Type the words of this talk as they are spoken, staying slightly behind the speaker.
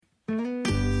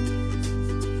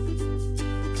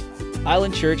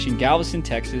Island Church in Galveston,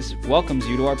 Texas welcomes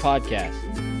you to our podcast.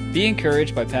 Be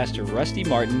encouraged by Pastor Rusty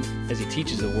Martin as he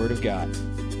teaches the Word of God.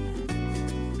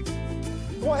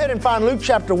 Go ahead and find Luke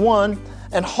chapter 1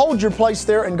 and hold your place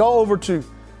there and go over to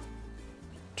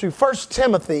 1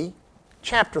 Timothy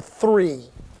chapter 3.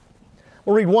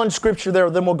 We'll read one scripture there,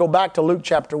 then we'll go back to Luke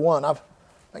chapter 1. I'll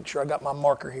make sure I got my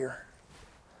marker here.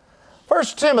 1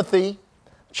 Timothy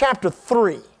chapter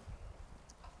 3.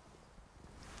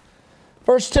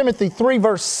 1 Timothy 3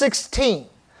 verse 16.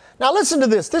 Now listen to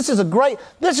this. This is a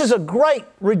great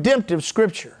redemptive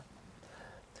scripture.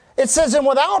 It says, "And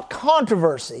without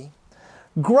controversy,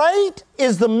 great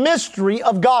is the mystery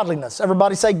of godliness."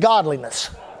 Everybody say godliness.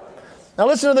 Now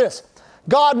listen to this.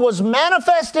 God was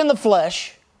manifest in the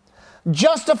flesh,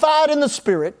 justified in the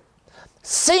spirit,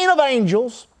 seen of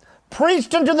angels,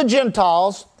 preached unto the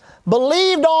Gentiles,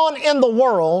 believed on in the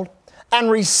world,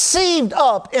 and received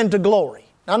up into glory.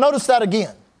 Now notice that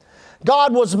again.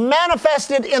 God was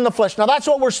manifested in the flesh. Now that's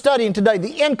what we're studying today,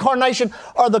 the incarnation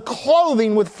or the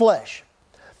clothing with flesh.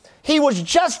 He was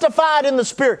justified in the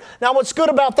spirit. Now what's good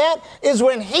about that is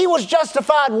when He was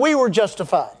justified, we were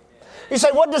justified. You say,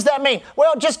 what does that mean?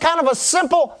 Well, just kind of a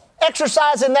simple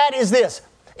exercise in that is this.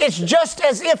 It's just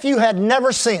as if you had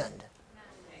never sinned.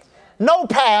 No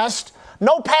past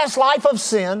life of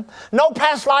sin, no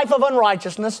past life of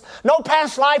unrighteousness, no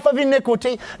past life of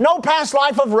iniquity, no past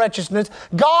life of wretchedness.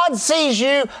 God sees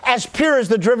you as pure as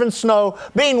the driven snow,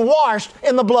 being washed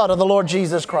in the blood of the Lord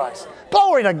Jesus Christ.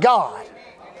 Glory to God.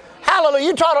 Hallelujah.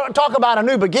 You talk about a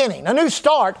new beginning, a new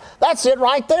start. That's it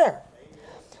right there.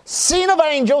 Seen of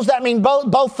angels, that means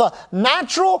both the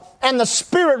natural and the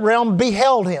spirit realm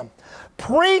beheld Him.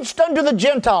 Preached unto the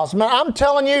Gentiles. Man, I'm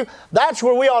telling you, that's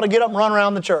where we ought to get up and run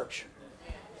around the church.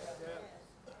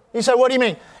 You say, what do you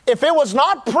mean? If it was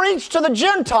not preached to the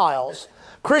Gentiles,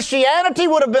 Christianity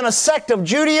would have been a sect of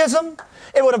Judaism.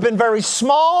 It would have been very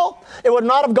small. It would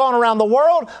not have gone around the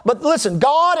world. But listen,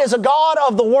 God is a God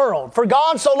of the world. For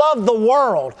God so loved the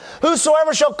world.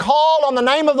 Whosoever shall call on the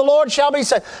name of the Lord shall be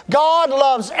saved. God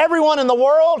loves everyone in the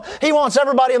world. He wants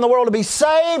everybody in the world to be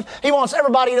saved. He wants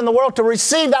everybody in the world to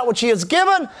receive that which He has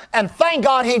given. And thank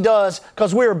God He does,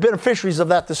 because we are beneficiaries of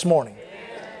that this morning.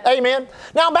 Amen.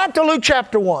 Now back to Luke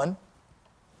chapter 1.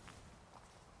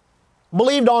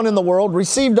 Believed on in the world,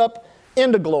 received up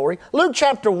into glory. Luke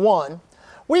chapter 1,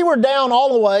 we were down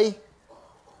all the way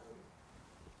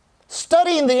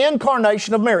studying the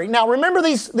incarnation of Mary. Now remember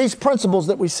these principles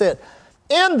that we said.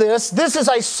 In this is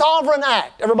a sovereign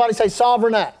act. Everybody say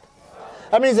sovereign act.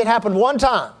 That means it happened one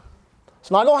time.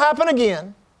 It's not going to happen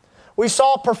again. We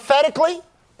saw prophetically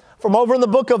from over in the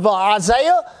book of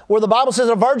Isaiah, where the Bible says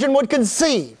a virgin would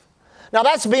conceive. Now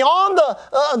that's beyond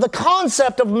the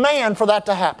concept of man for that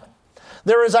to happen.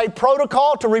 There is a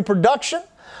protocol to reproduction.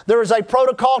 There is a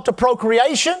protocol to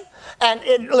procreation. And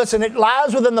it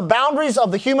lies within the boundaries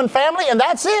of the human family, and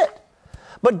that's it.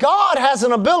 But God has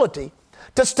an ability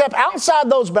to step outside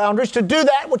those boundaries to do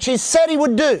that which He said He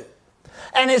would do.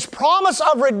 And His promise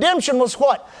of redemption was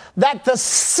what? That the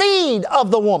seed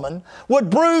of the woman would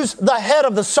bruise the head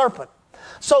of the serpent.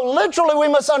 So literally we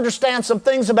must understand some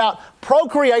things about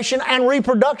procreation and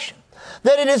reproduction.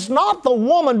 That it is not the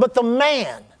woman but the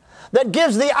man that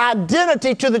gives the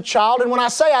identity to the child. And when I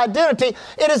say identity,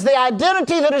 it is the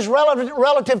identity that is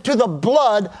relative to the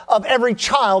blood of every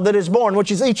child that is born,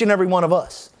 which is each and every one of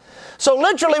us. So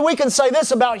literally we can say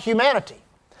this about humanity.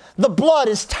 The blood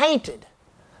is tainted.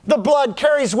 The blood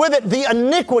carries with it the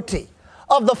iniquity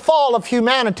of the fall of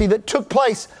humanity that took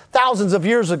place thousands of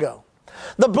years ago.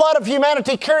 The blood of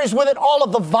humanity carries with it all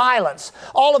of the violence,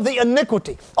 all of the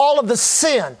iniquity, all of the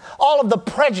sin, all of the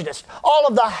prejudice, all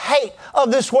of the hate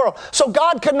of this world. So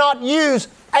God could not use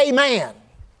a man,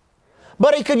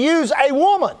 but He could use a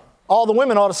woman. All the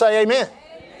women ought to say amen.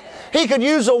 He could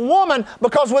use a woman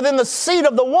because within the seed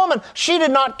of the woman, she did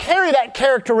not carry that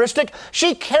characteristic.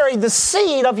 She carried the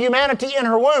seed of humanity in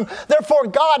her womb. Therefore,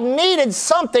 God needed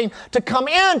something to come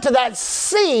into that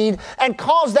seed and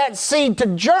cause that seed to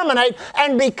germinate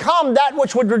and become that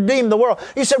which would redeem the world.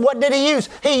 You said, what did He use?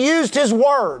 He used His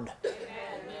Word.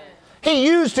 He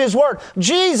used His Word.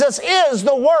 Jesus is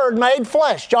the Word made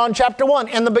flesh. John chapter 1,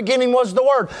 in the beginning was the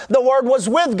Word. The Word was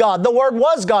with God. The Word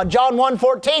was God. John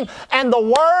 1:14, and the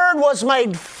Word was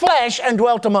made flesh and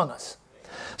dwelt among us.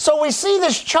 So we see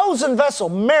this chosen vessel,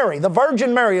 Mary, the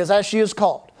Virgin Mary, as she is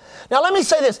called. Now let me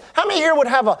say this. How many here would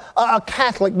have a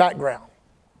Catholic background?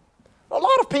 A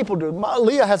lot of people do.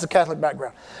 Leah has a Catholic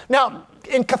background. Now,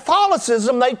 in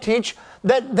Catholicism, they teach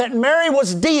that Mary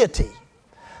was deity.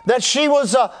 that she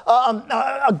was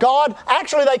a God.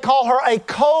 Actually, they call her a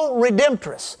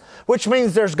co-redemptress, which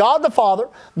means there's God the Father,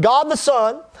 God the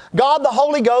Son, God the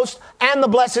Holy Ghost, and the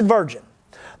Blessed Virgin.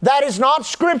 That is not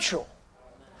scriptural.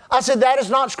 I said, that is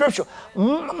not scriptural.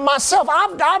 Myself,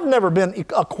 I've never been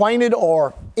acquainted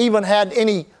or even had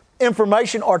any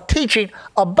information or teaching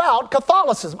about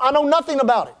Catholicism. I know nothing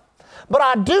about it. But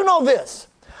I do know this.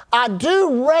 I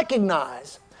do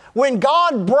recognize when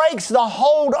God breaks the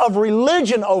hold of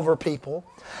religion over people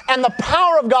and the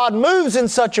power of God moves in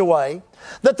such a way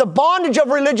that the bondage of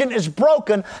religion is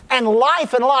broken and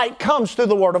life and light comes through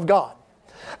the Word of God.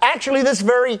 Actually, this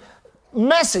very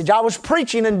message I was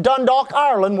preaching in Dundalk,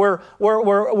 Ireland, where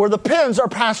the Penns are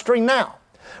pastoring now.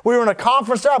 We were in a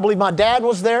conference there. I believe my dad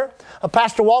was there.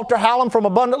 Pastor Walter Hallam from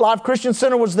Abundant Life Christian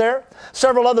Center was there.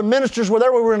 Several other ministers were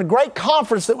there. We were in a great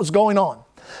conference that was going on.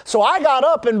 So I got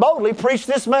up and boldly preached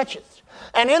this message.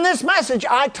 And in this message,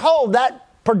 I told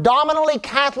that predominantly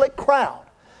Catholic crowd,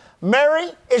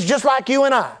 Mary is just like you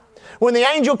and I. When the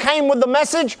angel came with the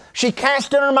message, she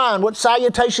cast in her mind what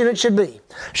salutation it should be.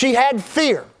 She had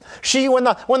fear. When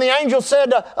the angel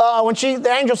said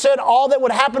all that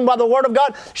would happen by the word of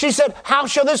God, she said, how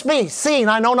shall this be? Seeing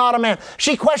I know not a man.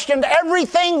 She questioned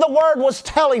everything the word was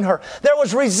telling her. There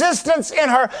was resistance in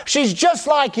her. She's just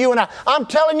like you and I. I'm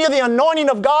telling you, the anointing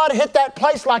of God hit that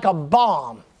place like a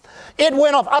bomb. It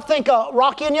went off. I think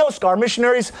Rocky and Yoskar,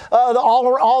 missionaries, to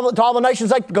all the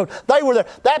nations they were there.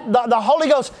 The Holy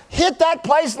Ghost hit that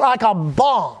place like a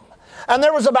bomb. And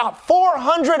there was about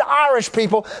 400 Irish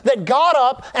people that got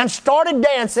up and started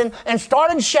dancing and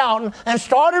started shouting and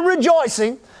started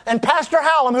rejoicing. And Pastor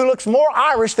Hallam, who looks more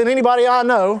Irish than anybody I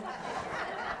know,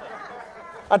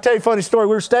 I'll tell you a funny story.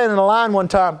 We were standing in a line one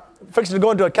time, fixing to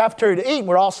go into a cafeteria to eat, and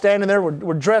we're all standing there.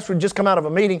 We're dressed. We'd just come out of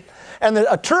a meeting. And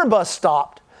a tour bus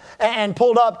stopped and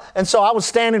pulled up. And so I was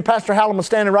standing, Pastor Hallam was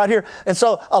standing right here. And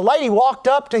so a lady walked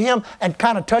up to him and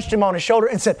kind of touched him on his shoulder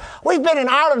and said, we've been in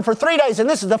Ireland for 3 days and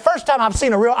this is the first time I've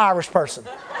seen a real Irish person.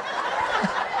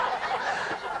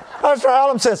 Pastor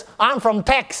Hallam says, I'm from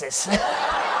Texas.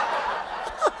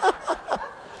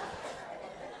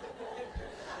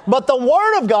 But the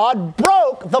Word of God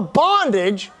broke the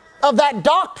bondage of that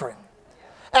doctrine.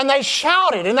 And they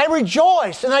shouted and they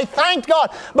rejoiced and they thanked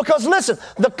God. Because listen,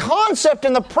 the concept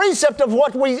and the precept of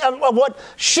what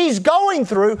she's going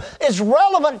through is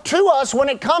relevant to us when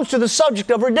it comes to the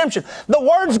subject of redemption. The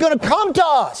Word's going to come to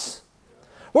us.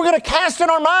 We're going to cast in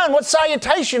our mind what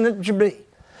salutation it should be.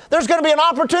 There's going to be an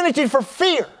opportunity for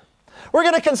fear. We're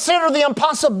going to consider the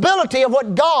impossibility of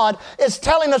what God is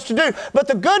telling us to do. But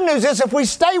the good news is if we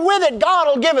stay with it, God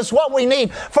will give us what we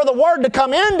need for the Word to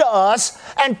come into us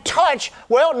and touch,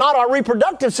 well, not our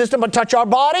reproductive system, but touch our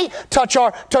body, touch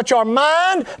our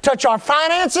mind, touch our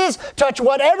finances, touch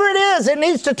whatever it is it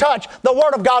needs to touch. The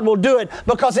Word of God will do it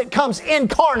because it comes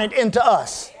incarnate into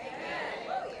us.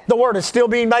 The Word is still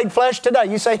being made flesh today.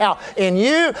 You say how? In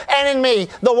you and in me,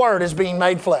 the Word is being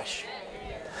made flesh.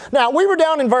 Now, we were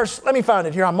down in let me find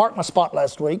it here. I marked my spot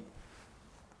last week.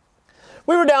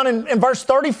 We were down in verse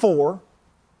 34.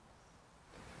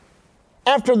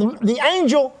 After the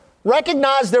angel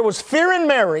recognized there was fear in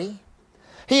Mary,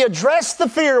 he addressed the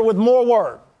fear with more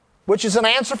word, which is an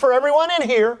answer for everyone in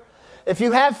here. If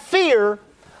you have fear,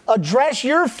 address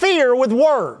your fear with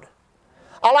word.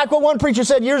 I like what one preacher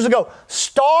said years ago,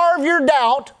 starve your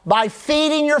doubt by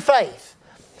feeding your faith.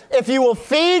 If you will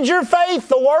feed your faith,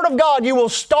 the Word of God, you will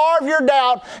starve your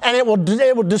doubt and it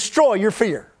will destroy your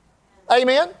fear.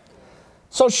 Amen?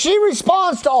 So she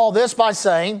responds to all this by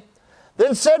saying,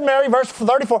 then said Mary, verse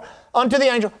 34, unto the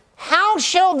angel, how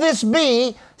shall this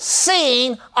be,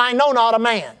 seeing I know not a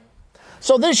man?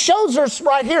 So this shows us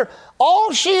right here,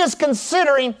 all she is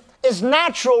considering is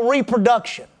natural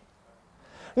reproduction.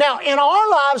 Now, in our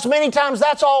lives, many times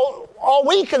that's all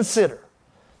we consider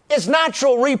is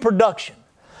natural reproduction.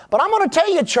 But I'm going to tell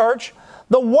you, church,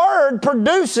 the Word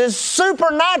produces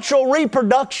supernatural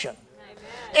reproduction.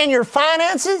 Amen. In your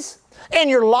finances, in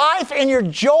your life, in your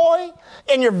joy,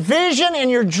 in your vision, in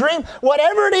your dream,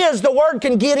 whatever it is the Word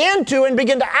can get into and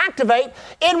begin to activate,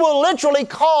 it will literally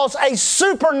cause a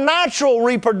supernatural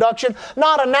reproduction,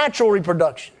 not a natural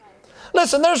reproduction.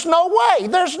 Listen, there's no way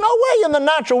in the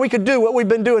natural we could do what we've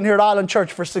been doing here at Island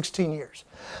Church for 16 years.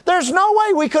 There's no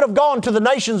way we could have gone to the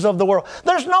nations of the world.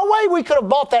 There's no way we could have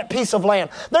bought that piece of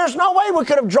land. There's no way we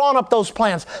could have drawn up those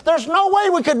plans. There's no way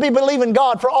we could be believing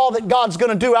God for all that God's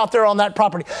going to do out there on that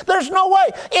property. There's no way.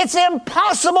 It's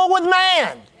impossible with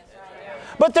man.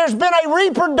 But there's been a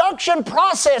reproduction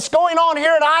process going on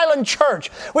here at Island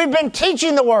Church. We've been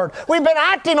teaching the Word. We've been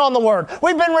acting on the Word.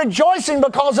 We've been rejoicing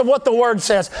because of what the Word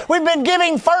says. We've been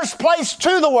giving first place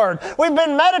to the Word. We've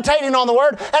been meditating on the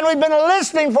Word, and we've been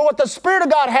listening for what the Spirit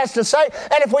of God has to say.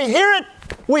 And if we hear it,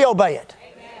 we obey it.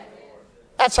 Amen.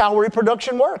 That's how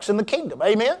reproduction works in the kingdom.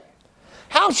 Amen?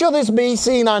 How shall this be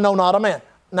seen? I know not. Amen.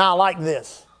 Now I like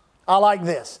this. I like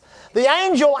this. The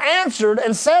angel answered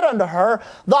and said unto her,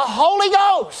 the Holy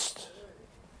Ghost.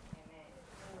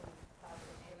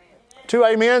 Two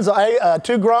amens,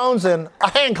 two groans, and a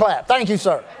hand clap. Thank you,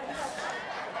 sir.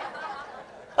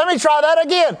 Let me try that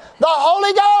again. The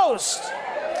Holy Ghost.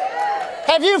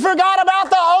 Have you forgot about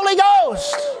the Holy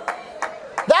Ghost?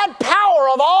 That power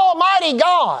of Almighty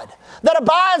God that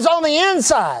abides on the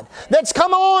inside, that's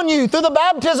come on you through the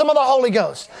baptism of the Holy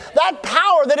Ghost. That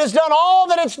power that has done all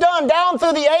that it's done down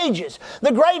through the ages,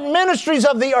 the great ministries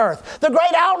of the earth, the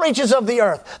great outreaches of the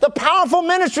earth, the powerful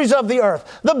ministries of the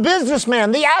earth, the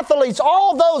businessmen, the athletes,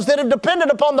 all those that have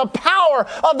depended upon the power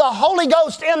of the Holy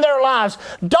Ghost in their lives.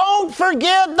 Don't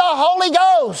forget the Holy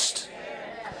Ghost.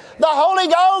 The Holy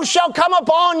Ghost shall come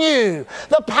upon you.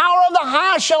 The power of the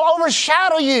high shall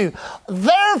overshadow you.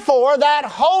 Therefore, that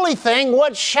holy thing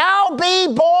which shall be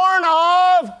born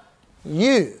of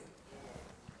you.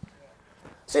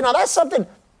 See, now that's something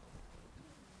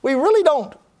we really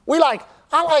don't.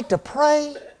 I like to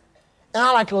pray, and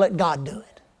I like to let God do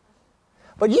it.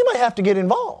 But you may have to get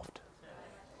involved.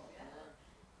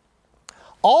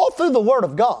 All through the Word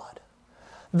of God,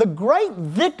 the great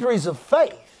victories of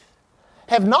faith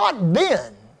have not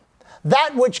been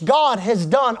that which God has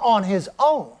done on His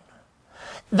own.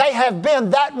 They have been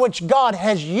that which God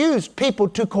has used people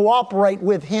to cooperate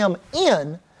with Him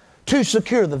in to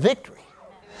secure the victory.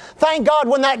 Thank God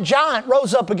when that giant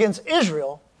rose up against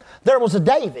Israel, there was a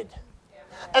David,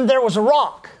 and there was a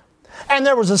rock, and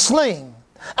there was a sling,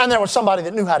 and there was somebody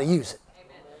that knew how to use it.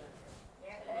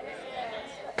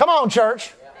 Come on,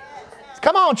 church.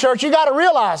 Come on, church. You got to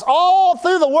realize all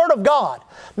through the Word of God,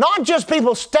 not just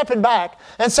people stepping back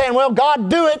and saying, well, God,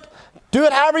 do it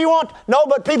however you want. No,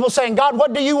 but people saying, God,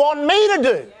 what do you want me to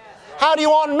do? How do you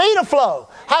want me to flow?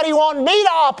 How do you want me to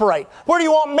operate? Where do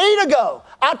you want me to go?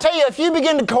 I tell you, if you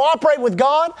begin to cooperate with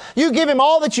God, you give Him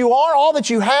all that you are, all that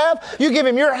you have. You give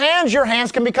Him your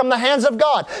hands can become the hands of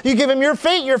God. You give Him your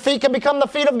feet can become the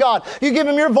feet of God. You give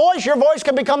Him your voice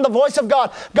can become the voice of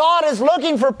God. God is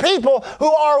looking for people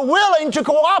who are willing to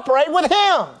cooperate with Him.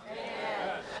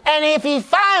 Amen. And if He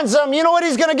finds them, you know what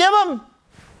He's going to give them?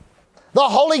 The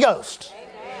Holy Ghost.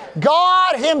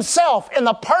 God Himself, in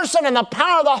the person and the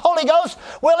power of the Holy Ghost,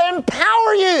 will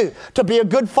empower you to be a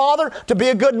good father, to be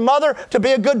a good mother, to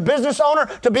be a good business owner,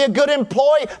 to be a good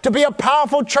employee, to be a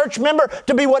powerful church member,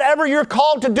 to be whatever you're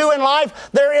called to do in life.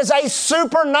 There is a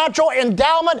supernatural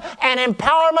endowment and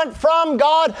empowerment from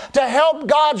God to help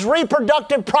God's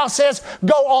reproductive process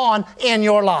go on in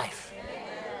your life.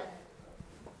 Amen.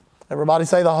 Everybody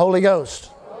say the Holy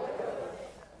Ghost.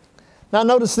 Now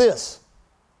notice this.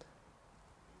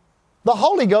 The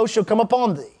Holy Ghost shall come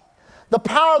upon thee. The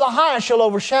power of the highest shall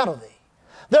overshadow thee.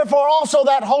 Therefore also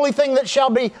that holy thing that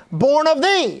shall be born of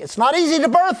thee. It's not easy to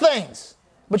birth things,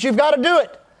 but you've got to do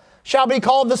it. Shall be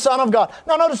called the Son of God.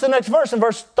 Now notice the next verse in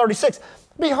verse 36.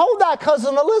 Behold thy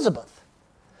cousin Elizabeth.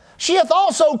 She hath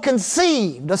also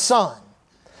conceived a son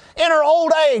in her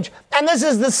old age. And this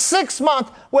is the 6th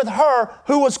month with her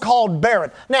who was called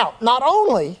barren. Now, not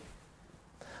only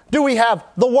do we have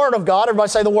the Word of God. Everybody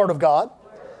say the Word of God.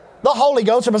 The Holy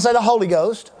Ghost. Everybody say the Holy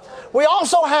Ghost. We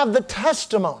also have the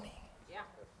testimony.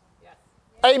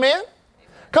 Amen?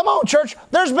 Come on, church.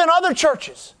 There's been other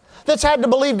churches that's had to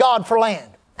believe God for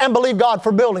land and believe God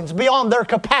for buildings beyond their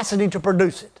capacity to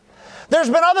produce it. There's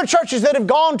been other churches that have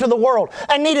gone to the world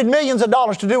and needed millions of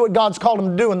dollars to do what God's called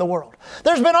them to do in the world.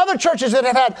 There's been other churches that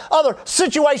have had other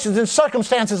situations and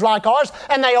circumstances like ours,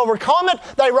 and they overcome it,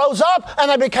 they rose up,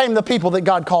 and they became the people that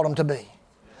God called them to be.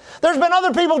 There's been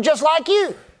other people just like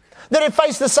you that have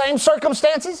faced the same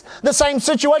circumstances, the same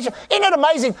situation. Isn't it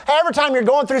amazing? Every time you're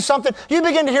going through something, you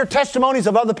begin to hear testimonies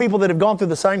of other people that have gone through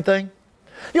the same thing.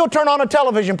 You'll turn on a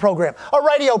television program, a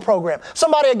radio program.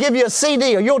 Somebody will give you a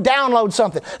CD or you'll download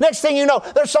something. Next thing you know,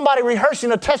 there's somebody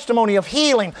rehearsing a testimony of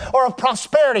healing or of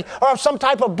prosperity or of some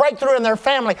type of breakthrough in their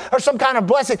family or some kind of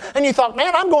blessing. And you thought,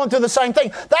 man, I'm going through the same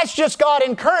thing. That's just God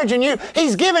encouraging you.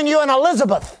 He's giving you an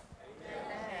Elizabeth.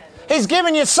 He's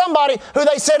giving you somebody who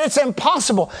they said it's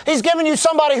impossible. He's giving you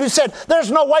somebody who said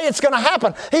there's no way it's going to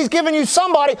happen. He's giving you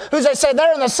somebody who they said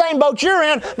they're in the same boat you're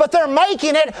in, but they're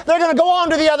making it. They're going to go on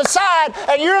to the other side,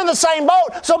 and you're in the same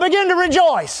boat, so begin to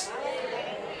rejoice.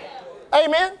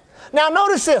 Amen. Now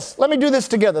notice this. Let me do this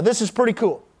together. This is pretty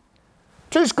cool.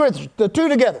 Two scriptures, the two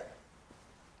together.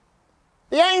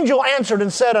 The angel answered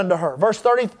and said unto her, verse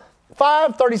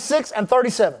 35, 36, and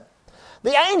 37.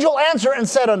 The angel answered and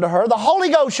said unto her, the Holy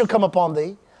Ghost shall come upon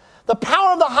thee, the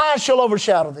power of the highest shall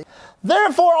overshadow thee.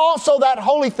 Therefore also that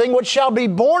holy thing which shall be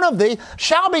born of thee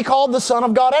shall be called the Son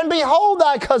of God. And behold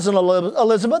thy cousin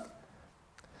Elizabeth,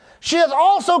 she has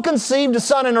also conceived a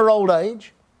son in her old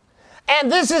age.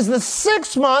 And this is the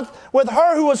 6th month with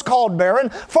her who was called barren.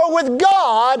 For with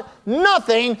God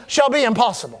nothing shall be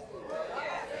impossible.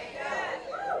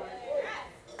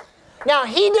 Now,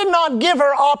 he did not give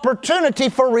her opportunity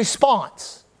for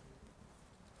response.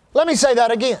 Let me say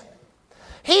that again.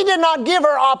 He did not give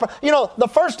her the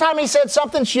first time he said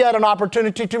something, she had an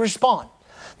opportunity to respond.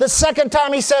 The second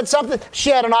time he said something, she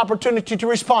had an opportunity to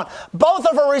respond. Both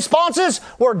of her responses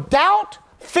were doubt,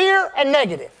 fear, and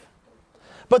negative.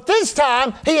 But this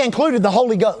time, he included the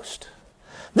Holy Ghost.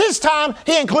 This time,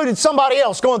 he included somebody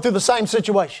else going through the same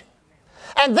situation.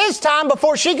 And this time,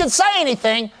 before she could say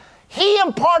anything, he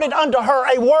imparted unto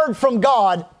her a word from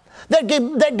God that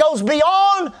goes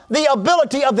beyond the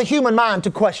ability of the human mind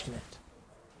to question it.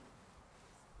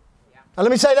 Now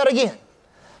let me say that again.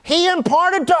 He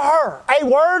imparted to her a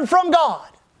word from God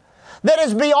that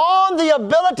is beyond the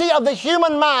ability of the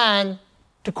human mind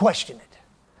to question it.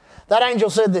 That angel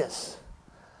said this,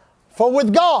 for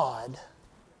with God,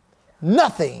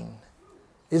 nothing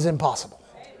is impossible.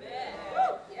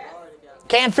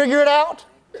 Can't figure it out?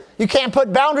 You can't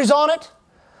put boundaries on it?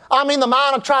 I mean, the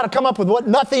mind will try to come up with what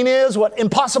nothing is, what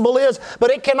impossible is,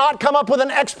 but it cannot come up with an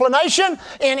explanation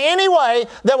in any way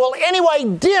that will in any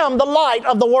way dim the light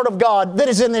of the Word of God that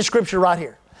is in this Scripture right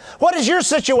here. What is your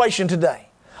situation today?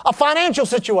 A financial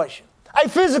situation, a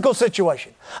physical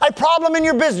situation, a problem in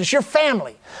your business, your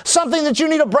family, something that you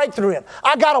need a breakthrough in.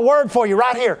 I got a word for you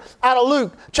right here out of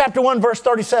Luke chapter 1 verse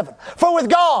 37. For with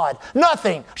God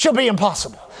nothing shall be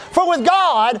impossible. For with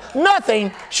God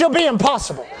nothing shall be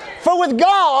impossible. For with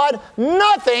God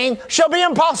nothing shall be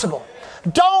impossible.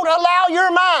 Don't allow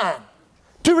your mind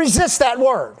to resist that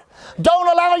word. Don't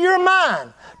allow your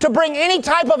mind to bring any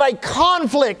type of a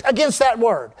conflict against that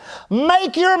word.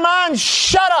 Make your mind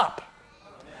shut up.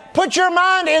 Put your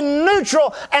mind in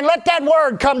neutral and let that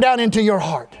word come down into your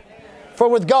heart. For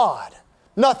with God,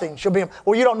 nothing shall be...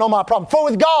 Well, you don't know my problem. For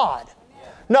with God...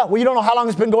 No, well, you don't know how long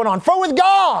it's been going on. For with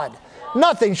God,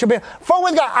 nothing shall be... For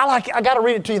with God... I got to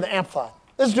read it to you in the Amplified.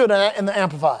 Let's do it in the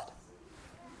Amplified.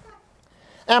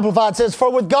 Amplified says,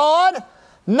 for with God,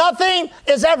 nothing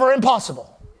is ever impossible.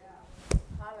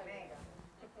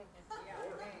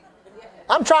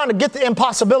 I'm trying to get the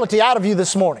impossibility out of you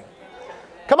this morning.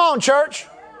 Come on, church.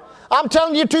 I'm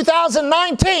telling you,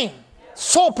 2019.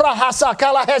 Sopra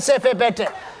hasakala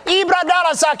hesefebete.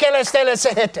 Ibradara sakele stele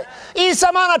sehete.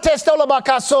 Isamana testola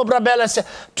baka sobra belese.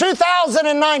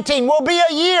 2019 will be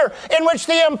a year in which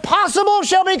the impossible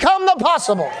shall become the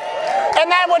possible. And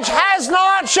that which has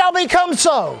not shall become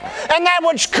so. And that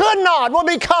which could not will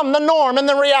become the norm and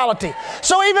the reality.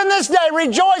 So even this day,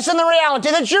 rejoice in the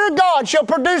reality that your God shall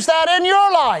produce that in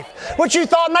your life, which you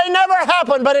thought may never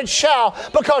happen, but it shall,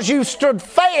 because you stood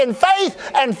in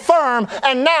faith and firm,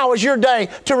 and now is your day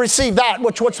to receive that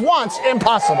which was once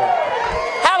impossible.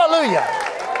 Hallelujah.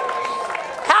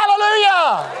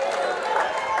 Hallelujah.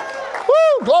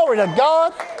 Woo, glory to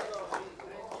God.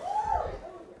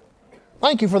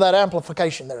 Thank you for that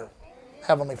amplification there,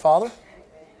 Heavenly Father.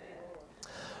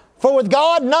 For with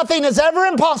God nothing is ever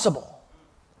impossible,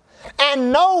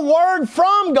 and no word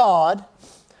from God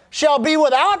shall be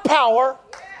without power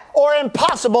or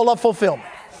impossible of fulfillment.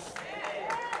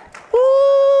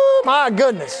 Woo, my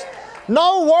goodness.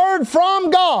 No word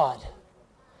from God.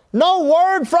 No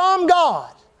word from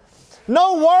God.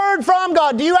 No word from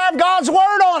God. Do you have God's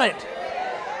word on it?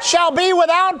 Shall be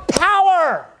without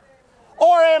power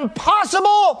or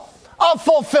impossible of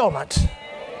fulfillment.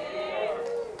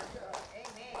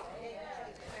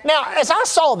 Now, as I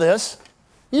saw this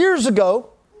years ago,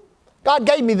 God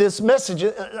gave me this message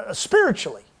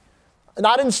spiritually. And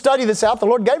I didn't study this out. The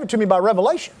Lord gave it to me by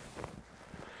revelation.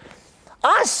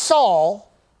 I saw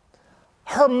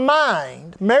her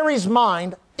mind, Mary's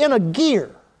mind, in a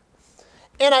gear.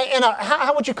 In a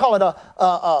how would you call it?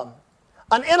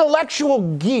 An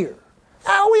intellectual gear.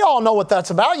 Now, we all know what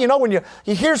that's about. You know, when you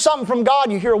hear something from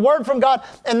God, you hear a word from God,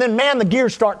 and then, man, the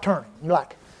gears start turning. You're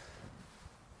like,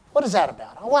 what is that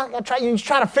about? You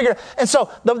try to figure it. And so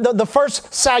the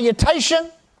first salutation,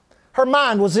 her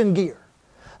mind was in gear.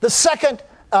 The second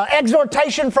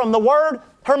exhortation from the word,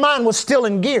 her mind was still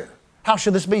in gear. How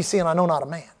should this be, seeing I know not a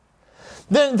man?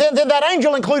 Then that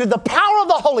angel included the power of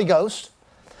the Holy Ghost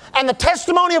and the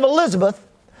testimony of Elizabeth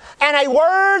and a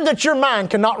word that your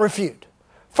mind cannot refute.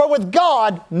 For with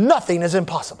God, nothing is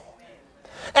impossible.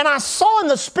 And I saw in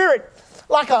the Spirit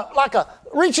like a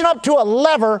reaching up to a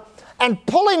lever and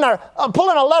pulling a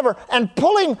lever and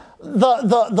pulling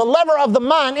the lever of the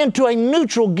mind into a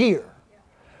neutral gear.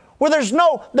 Where there's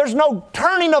no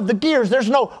turning of the gears. There's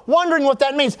no wondering what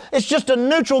that means. It's just a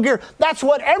neutral gear. That's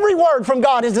what every word from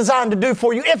God is designed to do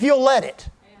for you if you'll let it.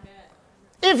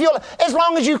 As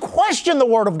long as you question the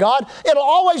Word of God, it'll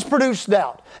always produce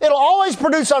doubt. It'll always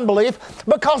produce unbelief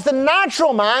because the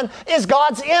natural mind is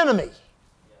God's enemy.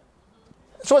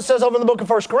 That's what it says over in the book of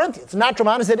 1 Corinthians. The natural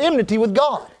mind is at enmity with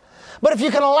God. But if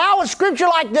you can allow a scripture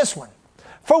like this one,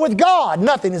 for with God,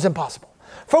 nothing is impossible.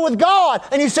 For with God,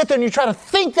 and you sit there and you try to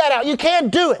think that out, you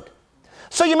can't do it.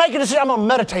 So you make a decision, I'm going to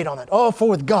meditate on it. Oh, for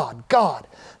with God,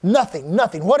 nothing.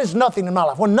 What is nothing in my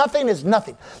life? Well, nothing is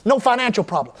nothing. No financial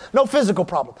problem, no physical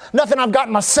problem, nothing I've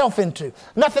gotten myself into,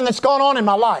 nothing that's gone on in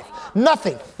my life.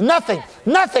 Nothing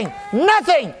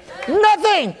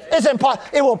is impossible.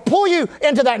 It will pull you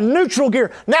into that neutral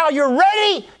gear. Now you're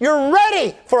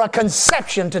ready for a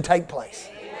conception to take place.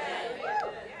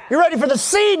 You're ready for the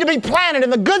seed to be planted in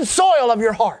the good soil of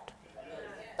your heart.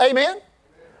 Amen?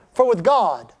 For with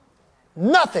God,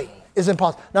 nothing is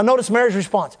impossible. Now notice Mary's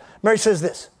response. Mary says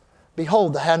this,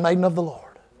 behold the handmaiden of the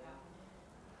Lord.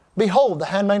 Behold the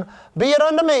handmaiden. Be it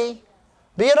unto me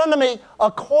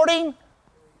according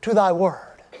to thy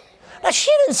word. Now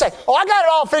she didn't say, oh, I got it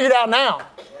all figured out now.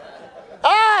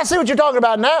 I see what you're talking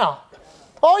about now.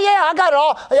 Oh yeah, I got it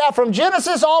all. Yeah, from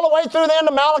Genesis all the way through the end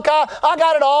of Malachi, I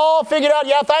got it all figured out.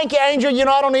 Yeah, thank you, angel. You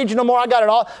know, I don't need you no more. I got it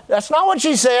all. That's not what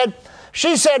she said.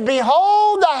 She said,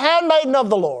 behold the handmaiden of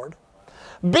the Lord.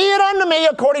 Be it unto me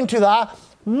according to thy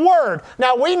word.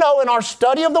 Now we know in our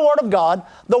study of the Word of God,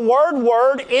 the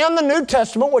word in the New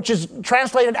Testament, which is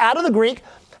translated out of the Greek,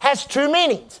 has two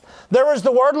meanings. There is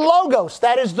the word logos,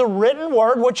 that is the written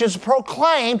word which is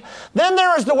proclaimed. Then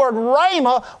there is the word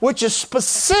rhema, which is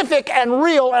specific and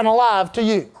real and alive to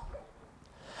you.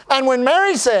 And when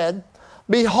Mary said,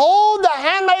 behold the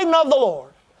handmaiden of the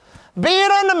Lord, be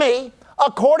it unto me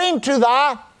according to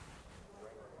thy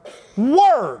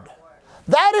word.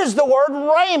 That is the word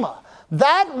rhema.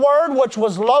 That word which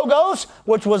was logos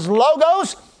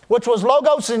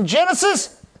in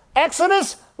Genesis,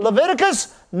 Exodus,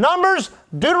 Leviticus, Numbers,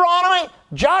 Deuteronomy,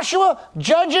 Joshua,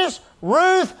 Judges,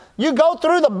 Ruth. You go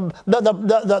through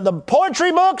the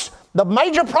poetry books, the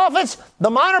major prophets, the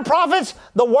minor prophets,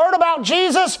 the word about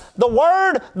Jesus, the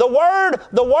word.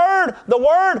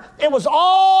 It was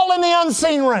all in the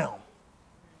unseen realm.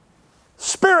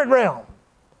 Spirit realm.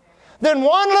 Then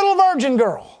one little virgin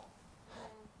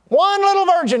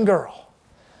girl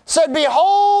said,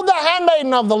 behold the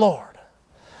handmaiden of the Lord.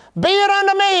 Be it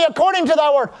unto me according to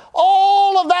thy word.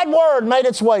 All of that word made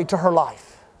its way to her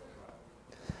life.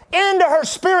 Into her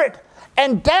spirit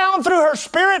and down through her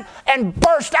spirit and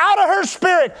burst out of her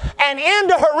spirit and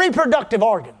into her reproductive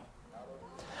organ.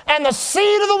 And the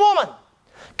seed of the woman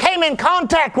came in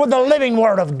contact with the living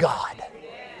Word of God.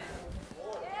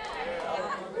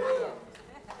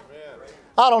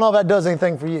 I don't know if that does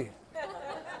anything for you.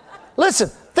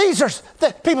 Listen,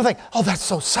 people think, oh, that's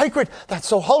so sacred, that's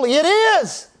so holy. It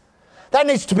is. That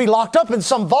needs to be locked up in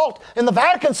some vault in the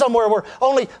Vatican somewhere where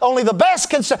only the best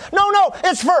can say. No,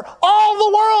 it's for all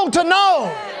the world to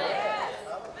know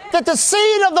that the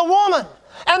seed of the woman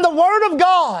and the Word of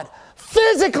God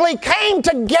physically came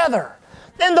together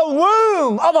in the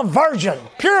womb of a virgin,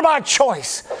 pure by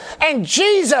choice. And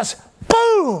Jesus,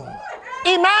 boom,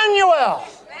 Emmanuel,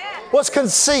 was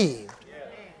conceived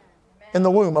in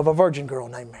the womb of a virgin girl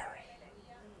named Mary.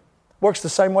 Works the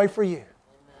same way for you.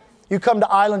 You come to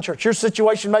Island Church. Your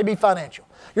situation may be financial.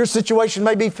 Your situation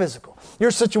may be physical.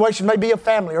 Your situation may be a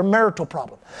family or marital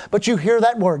problem. But you hear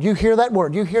that word. You hear that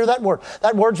word. You hear that word.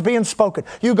 That word's being spoken.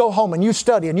 You go home and you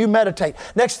study and you meditate.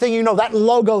 Next thing you know, that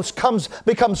logos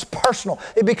becomes personal.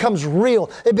 It becomes real.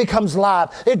 It becomes live.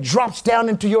 It drops down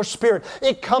into your spirit.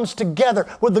 It comes together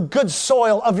with the good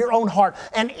soil of your own heart.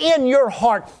 And in your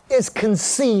heart is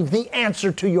conceived the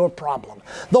answer to your problem.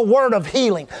 The word of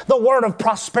healing. The word of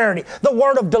prosperity. The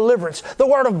word of deliverance. The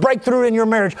word of breakthrough in your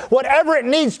marriage. Whatever it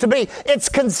needs to be, it's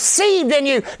conceived in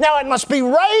you. Now it must be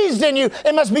raised in you.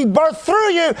 It must be birthed through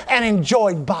you and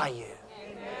enjoyed by you.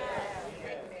 Amen.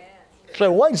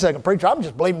 So wait a second, preacher, I'm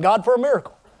just believing God for a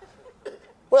miracle.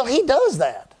 Well, He does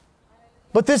that.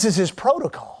 But this is His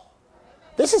protocol.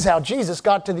 This is how Jesus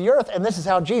got to the earth, and this is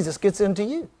how Jesus gets into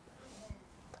you.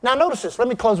 Now notice this. Let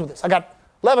me close with this. I got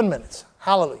 11 minutes.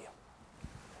 Hallelujah.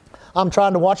 I'm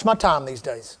trying to watch my time these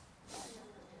days.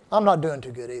 I'm not doing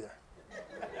too good either.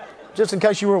 Just in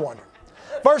case you were wondering.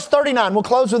 Verse 39, we'll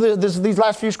close with these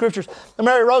last few scriptures. And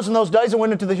Mary rose in those days and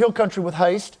went into the hill country with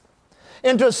haste,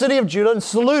 into a city of Judah, and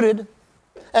saluted,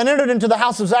 and entered into the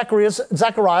house of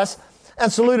Zacharias,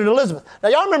 and saluted Elizabeth. Now,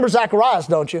 y'all remember Zacharias,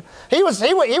 don't you? He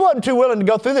wasn't too willing to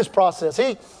go through this process.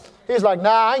 He was like, nah,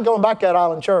 I ain't going back to that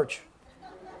island church.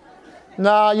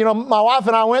 Nah, you know, my wife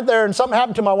and I went there, and something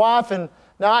happened to my wife, and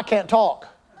now I can't talk.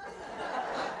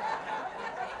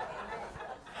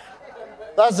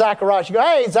 That's Zacharias. You go,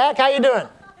 hey, Zach, how you doing?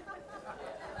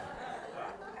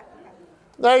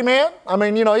 Amen. I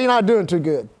mean, you know, you're not doing too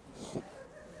good.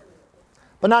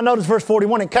 But now notice verse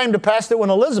 41. It came to pass that when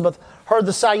Elizabeth heard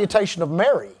the salutation of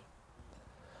Mary,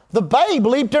 the babe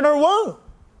leaped in her womb.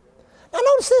 Now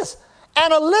notice this.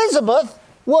 And Elizabeth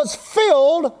was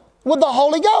filled with the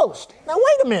Holy Ghost. Now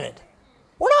wait a minute.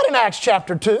 We're not in Acts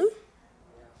chapter 2.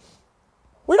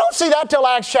 We don't see that till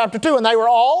Acts chapter 2. And they were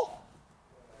all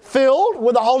filled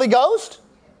with the Holy Ghost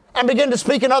and began to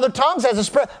speak in other tongues as a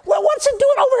spirit. Well, what's it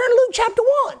doing over here in Luke chapter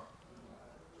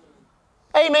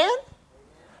 1? Amen?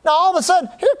 Now all of a sudden,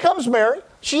 here comes Mary.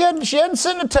 She hadn't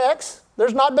sent a text.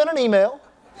 There's not been an email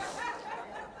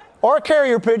or a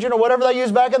carrier pigeon or whatever they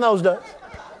used back in those days.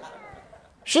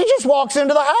 She just walks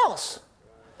into the house.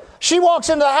 She walks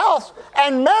into the house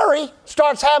and Mary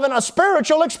starts having a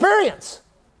spiritual experience.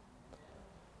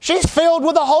 She's filled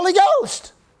with the Holy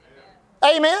Ghost.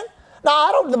 Amen?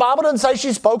 Now, the Bible doesn't say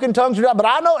she spoke in tongues or not, but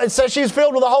I know it says she's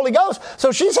filled with the Holy Ghost,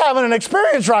 so she's having an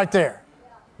experience right there.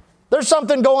 There's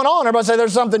something going on. Everybody say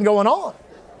there's something going on.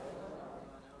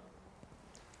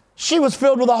 She was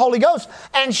filled with the Holy Ghost,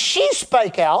 and she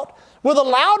spake out with a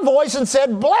loud voice and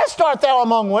said, Blessed art thou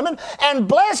among women, and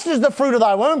blessed is the fruit of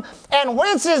thy womb. And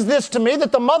whence is this to me,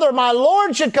 that the mother of my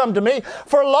Lord should come to me?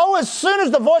 For lo, as soon as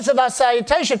the voice of thy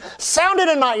salutation sounded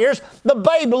in my ears, the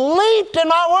babe leaped in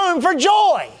my womb for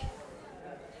joy.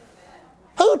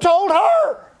 Who told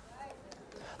her?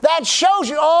 That shows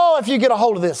you, if you get a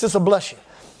hold of this will bless you.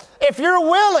 If you're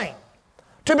willing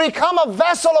to become a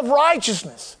vessel of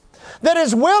righteousness, that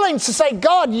is willing to say,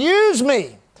 God, use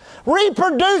me.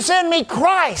 Reproduce in me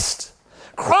Christ.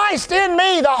 Christ in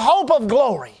me, the hope of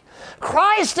glory.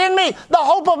 Christ in me, the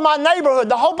hope of my neighborhood,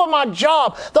 the hope of my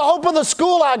job, the hope of the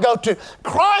school I go to.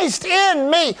 Christ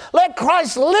in me. Let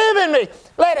Christ live in me.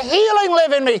 Let healing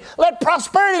live in me. Let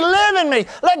prosperity live in me.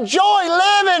 Let joy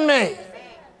live in me.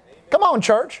 Come on,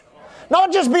 church.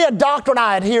 Not just be a doctrine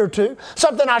I adhere to,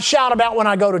 something I shout about when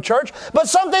I go to church, but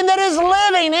something that is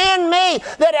living in me,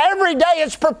 that every day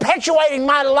it's perpetuating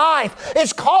my life.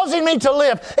 It's causing me to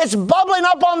live. It's bubbling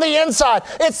up on the inside.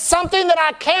 It's something that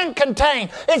I can't contain.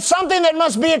 It's something that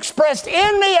must be expressed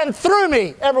in me and through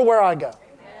me everywhere I go.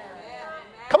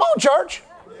 Come on, church.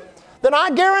 Then I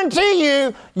guarantee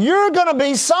you, you're going to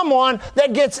be someone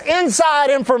that gets inside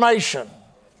information.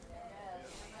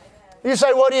 You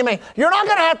say, what do you mean? You're not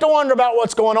going to have to wonder about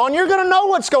what's going on. You're going to know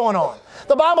what's going on.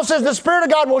 The Bible says the Spirit of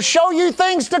God will show you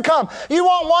things to come. You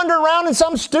won't wander around in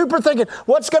some stupor thinking,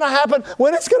 what's going to happen,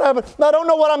 when it's going to happen. I don't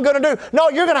know what I'm going to do. No,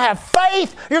 you're going to have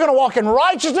faith. You're going to walk in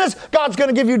righteousness. God's going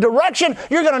to give you direction.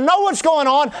 You're going to know what's going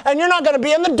on, and you're not going to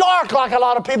be in the dark like a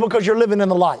lot of people because you're living in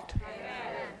the light.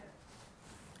 Amen.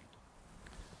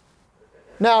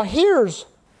 Now here's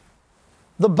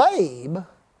the babe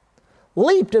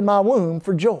leaped in my womb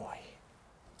for joy.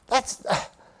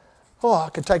 I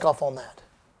could take off on that.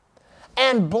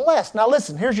 And blessed. Now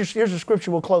listen, here's the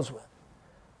scripture we'll close with.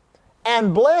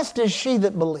 And blessed is she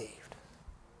that believed,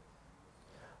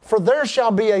 for there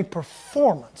shall be a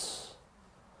performance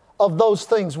of those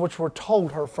things which were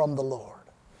told her from the Lord.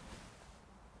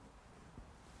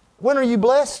 When are you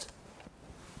blessed?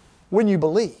 When you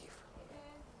believe.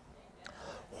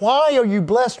 Why are you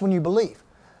blessed when you believe?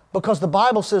 Because the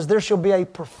Bible says there shall be a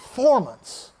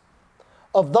performance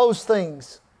of those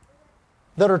things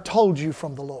that are told you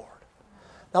from the Lord.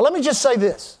 Now let me just say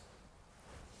this.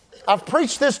 I've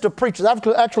preached this to preachers. I've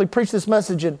actually preached this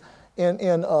message in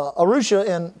Arusha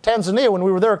in Tanzania when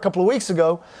we were there a couple of weeks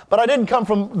ago, but I didn't come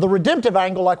from the redemptive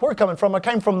angle like we're coming from. I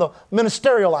came from the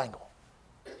ministerial angle.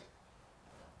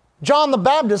 John the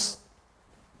Baptist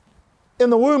in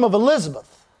the womb of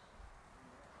Elizabeth.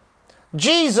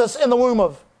 Jesus in the womb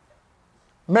of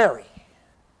Mary.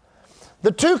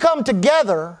 The two come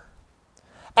together,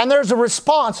 and there's a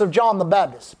response of John the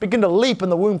Baptist. Begin to leap in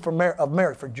the womb of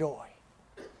Mary for joy.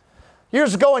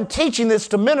 Years ago in teaching this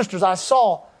to ministers, I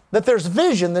saw that there's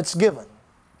vision that's given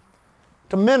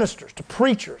to ministers, to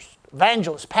preachers,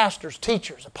 evangelists, pastors,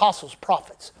 teachers, apostles,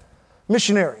 prophets,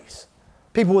 missionaries,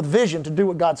 people with vision to do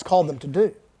what God's called them to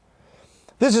do.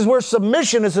 This is where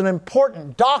submission is an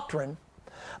important doctrine,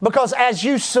 because as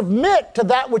you submit to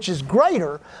that which is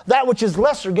greater, that which is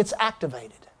lesser gets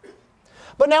activated.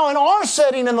 But now in our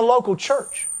setting in the local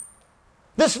church,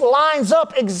 this lines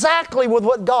up exactly with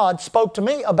what God spoke to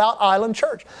me about Island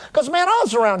Church. Because, man, I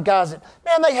was around guys that,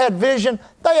 man, they had vision.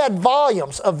 They had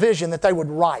volumes of vision that they would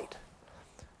write.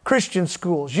 Christian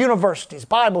schools, universities,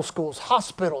 Bible schools,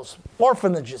 hospitals,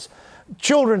 orphanages,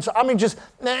 children's,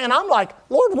 and I'm like,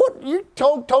 Lord, what, you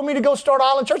told me to go start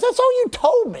Island Church? That's all you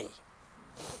told me.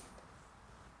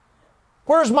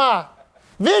 Where's my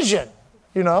vision?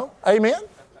 Amen?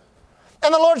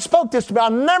 And the Lord spoke this to me.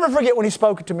 I'll never forget when He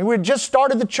spoke it to me. We had just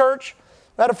started the church.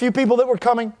 We had a few people that were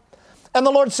coming. And the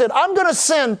Lord said, I'm going to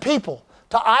send people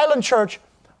to Island Church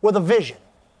with a vision.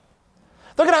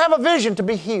 They're going to have a vision to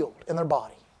be healed in their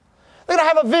body. They're going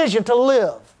to have a vision to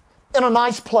live in a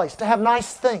nice place, to have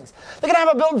nice things. They're going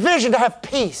to have a vision to have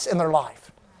peace in their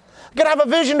life. They're going to have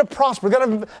a vision to prosper. They're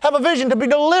going to have a vision to be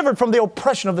delivered from the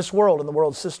oppression of this world and the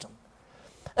world system.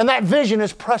 And that vision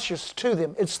is precious to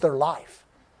them. It's their life.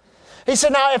 He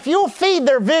said, now if you'll feed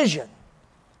their vision,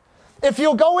 if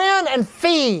you'll go in and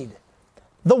feed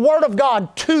the Word of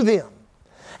God to them,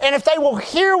 and if they will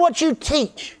hear what you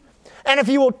teach, and if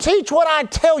you will teach what I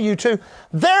tell you to,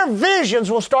 their visions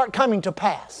will start coming to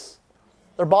pass.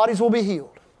 Their bodies will be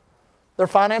healed. Their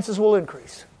finances will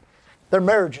increase. Their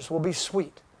marriages will be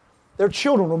sweet. Their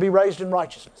children will be raised in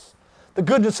righteousness. The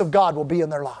goodness of God will be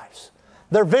in their lives.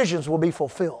 Their visions will be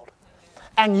fulfilled.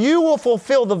 And you will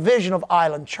fulfill the vision of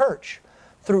Island Church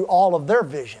through all of their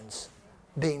visions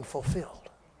being fulfilled.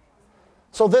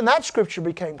 So then that scripture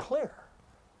became clear.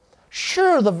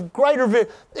 Sure,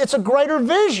 it's a greater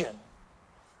vision.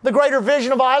 The greater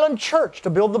vision of Island Church, to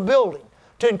build the building,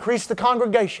 to increase the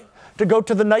congregation, to go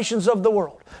to the nations of the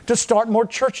world, to start more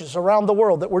churches around the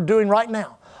world that we're doing right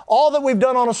now. All that we've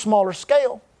done on a smaller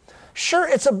scale. Sure,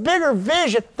 it's a bigger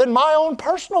vision than my own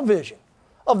personal vision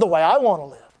of the way I want to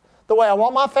live, the way I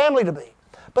want my family to be.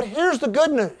 But here's the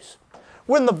good news.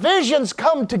 When the visions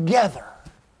come together,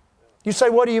 you say,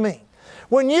 what do you mean?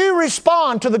 When you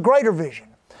respond to the greater vision,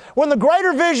 when the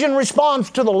greater vision responds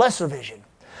to the lesser vision,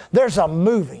 there's a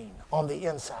moving on the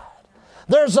inside.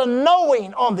 There's a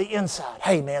knowing on the inside.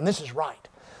 Hey man, this is right.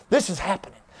 This is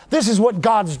happening. This is what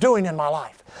God's doing in my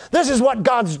life. This is what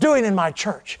God's doing in my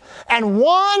church. And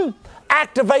one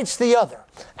activates the other.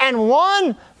 And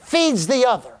one feeds the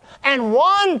other. And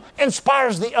one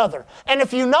inspires the other. And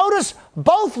if you notice,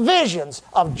 both visions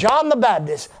of John the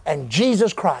Baptist and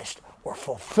Jesus Christ were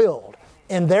fulfilled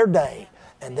in their day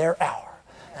and their hour.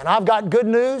 And I've got good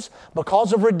news.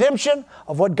 Because of redemption,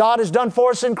 of what God has done for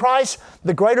us in Christ,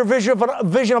 the greater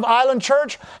vision of Island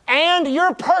Church, and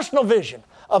your personal vision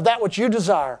of that which you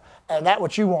desire and that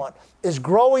which you want is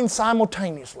growing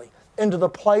simultaneously into the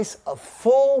place of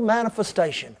full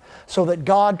manifestation so that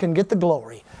God can get the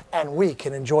glory and we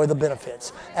can enjoy the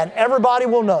benefits. And everybody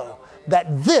will know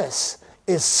that this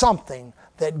is something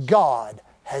that God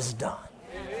has done.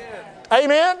 Amen.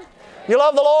 Amen. You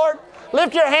love the Lord?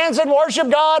 Lift your hands and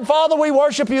worship God. Father, we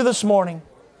worship you this morning.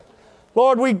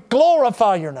 Lord, we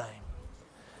glorify your name.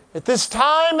 At this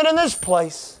time and in this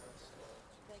place,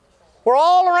 where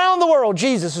all around the world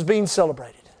Jesus is being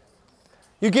celebrated.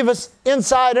 You give us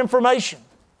inside information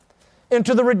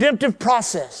into the redemptive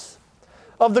process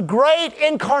of the great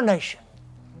incarnation.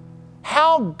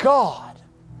 How God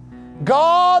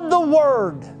the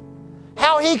Word,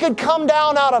 how He could come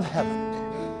down out of heaven.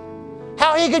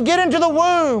 How He could get into the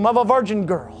womb of a virgin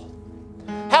girl.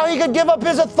 How He could give up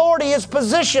His authority, His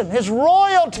position, His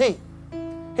royalty,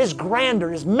 His grandeur,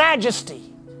 His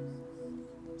majesty.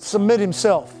 Submit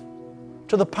Himself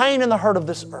to the pain and the hurt of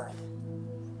this earth.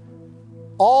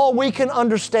 All we can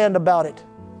understand about it,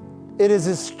 it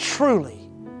is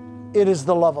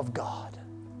the love of God.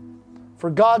 For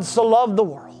God so loved the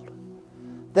world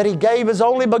that He gave His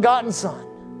only begotten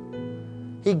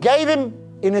Son. He gave Him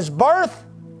in His birth.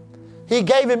 He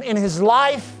gave Him in His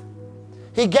life.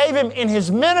 He gave Him in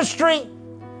His ministry.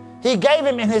 He gave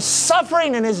Him in His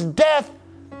suffering and His death.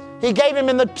 He gave Him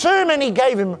in the tomb, and He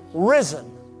gave Him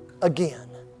risen again.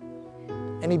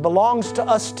 And He belongs to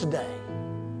us today.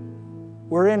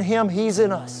 We're in Him, He's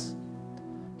in us.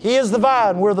 He is the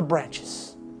vine, we're the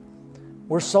branches.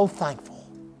 We're so thankful.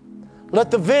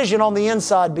 Let the vision on the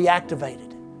inside be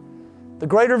activated. The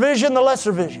greater vision, the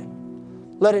lesser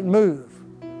vision. Let it move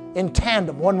in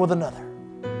tandem one with another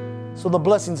so the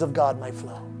blessings of God may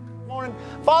flow. Morning.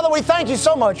 Father, we thank you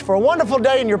so much for a wonderful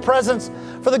day in your presence,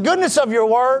 for the goodness of your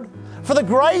word, for the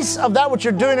grace of that which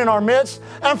you're doing in our midst,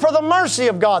 and for the mercy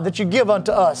of God that you give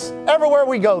unto us everywhere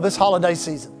we go this holiday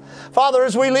season. Father,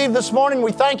 as we leave this morning,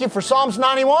 we thank you for Psalms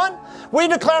 91. We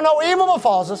declare no evil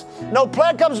befalls us, no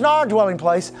plague comes nigh our dwelling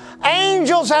place.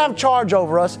 Angels have charge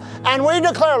over us, and we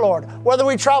declare, Lord, whether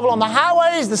we travel on the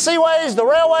highways, the seaways, the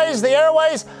railways, the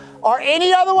airways, or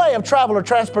any other way of travel or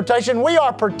transportation, we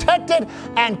are protected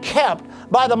and kept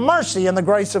by the mercy and the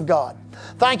grace of God.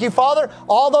 Thank you, Father.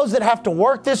 All those that have to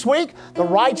work this week, the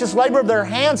righteous labor of their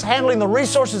hands handling the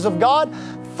resources of God,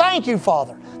 thank you,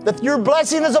 Father, that your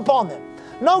blessing is upon them.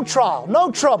 No trial,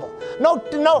 no trouble,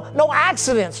 no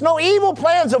accidents, no evil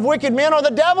plans of wicked men or the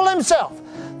devil himself.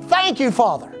 Thank you,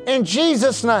 Father, in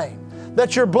Jesus' name,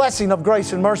 that your blessing of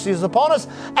grace and mercy is upon us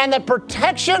and that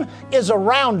protection is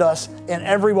around us in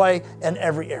every way and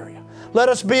every area. Let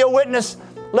us be a witness.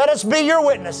 Let us be your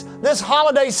witness this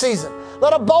holiday season.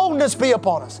 Let a boldness be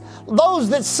upon us. Those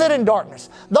that sit in darkness,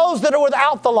 those that are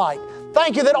without the light,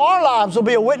 thank you that our lives will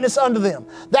be a witness unto them.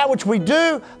 That which we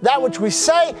do, that which we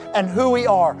say, and who we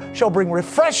are shall bring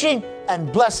refreshing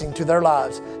and blessing to their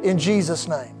lives. In Jesus'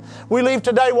 name. We leave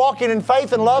today walking in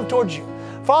faith and love towards you.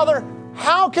 Father,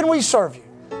 how can we serve you?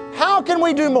 How can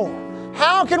we do more?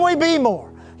 How can we be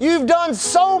more? You've done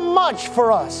so much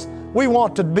for us. We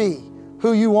want to be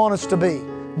who you want us to be,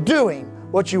 doing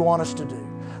what you want us to do.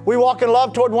 We walk in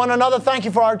love toward one another. Thank you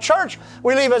for our church.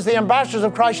 We leave as the ambassadors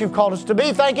of Christ you've called us to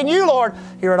be. Thanking you, Lord,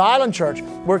 here at Island Church.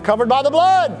 We're covered by the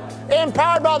blood,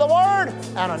 empowered by the Word,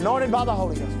 and anointed by the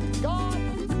Holy Ghost. God.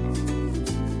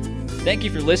 Thank you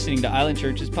for listening to Island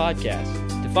Church's podcast.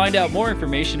 To find out more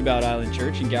information about Island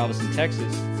Church in Galveston,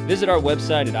 Texas, visit our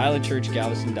website at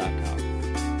islandchurchgalveston.com.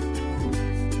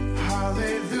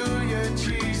 Hallelujah,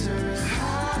 Jesus.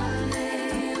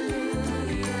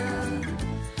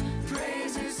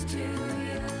 Praises to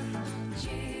you.